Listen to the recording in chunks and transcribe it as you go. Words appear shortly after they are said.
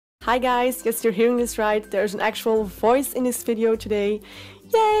Hi guys, yes, you're hearing this right, there's an actual voice in this video today.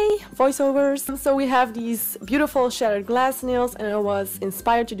 Yay! Voiceovers! So we have these beautiful shattered glass nails, and I was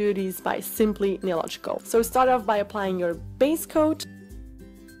inspired to do these by Simplynailogical. So start off by applying your base coat.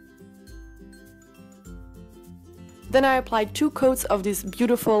 Then I applied 2 coats of this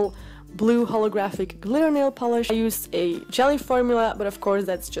beautiful blue holographic glitter nail polish. I used a jelly formula, but of course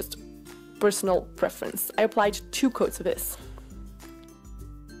that's just personal preference. I applied 2 coats of this.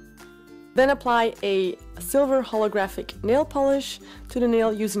 Then apply a silver holographic nail polish to the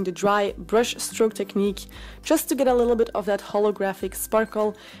nail using the dry brush stroke technique, just to get a little bit of that holographic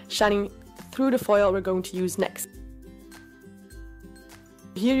sparkle shining through the foil we're going to use next.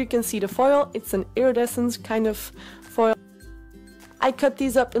 Here you can see the foil, it's an iridescent kind of foil. I cut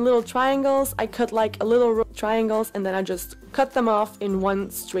these up in little triangles. I cut like a little row of triangles and then I just cut them off in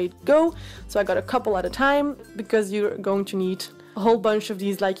one straight go. So I got a couple at a time because you're going to need a whole bunch of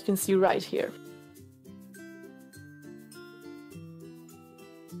these, like you can see right here.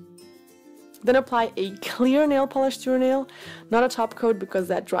 Then apply a clear nail polish to your nail, not a top coat because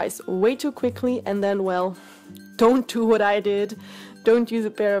that dries way too quickly, and then, well, don't do what I did. Don't use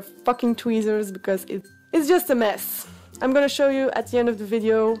a pair of fucking tweezers because it's just a mess. I'm gonna show you at the end of the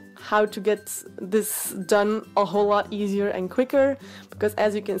video how to get this done a whole lot easier and quicker, because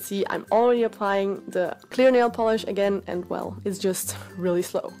as you can see I'm already applying the clear nail polish again, and well, it's just really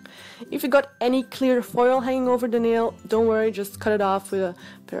slow. If you got any clear foil hanging over the nail, don't worry, just cut it off with a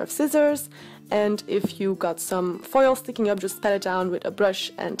pair of scissors, and if you got some foil sticking up, just pat it down with a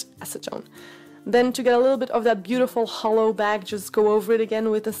brush and acetone. Then to get a little bit of that beautiful hollow back, just go over it again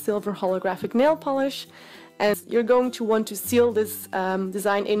with a silver holographic nail polish. And you're going to want to seal this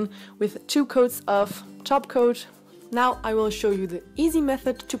design in with 2 coats of top coat. Now I will show you the easy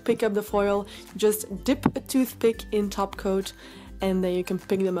method to pick up the foil. Just dip a toothpick in top coat and then you can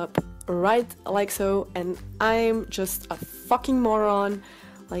pick them up right like so. And I'm just a fucking moron.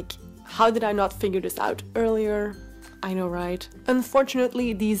 Like, how did I not figure this out earlier? I know, right?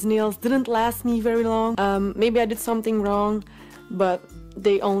 Unfortunately, these nails didn't last me very long. Maybe I did something wrong, but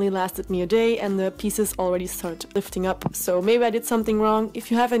they only lasted me a day and the pieces already started lifting up. So maybe I did something wrong.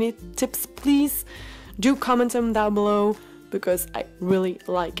 If you have any tips, please do comment them down below because I really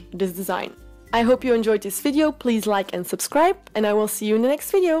like this design. I hope you enjoyed this video. Please like and subscribe, and I will see you in the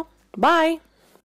next video. Bye!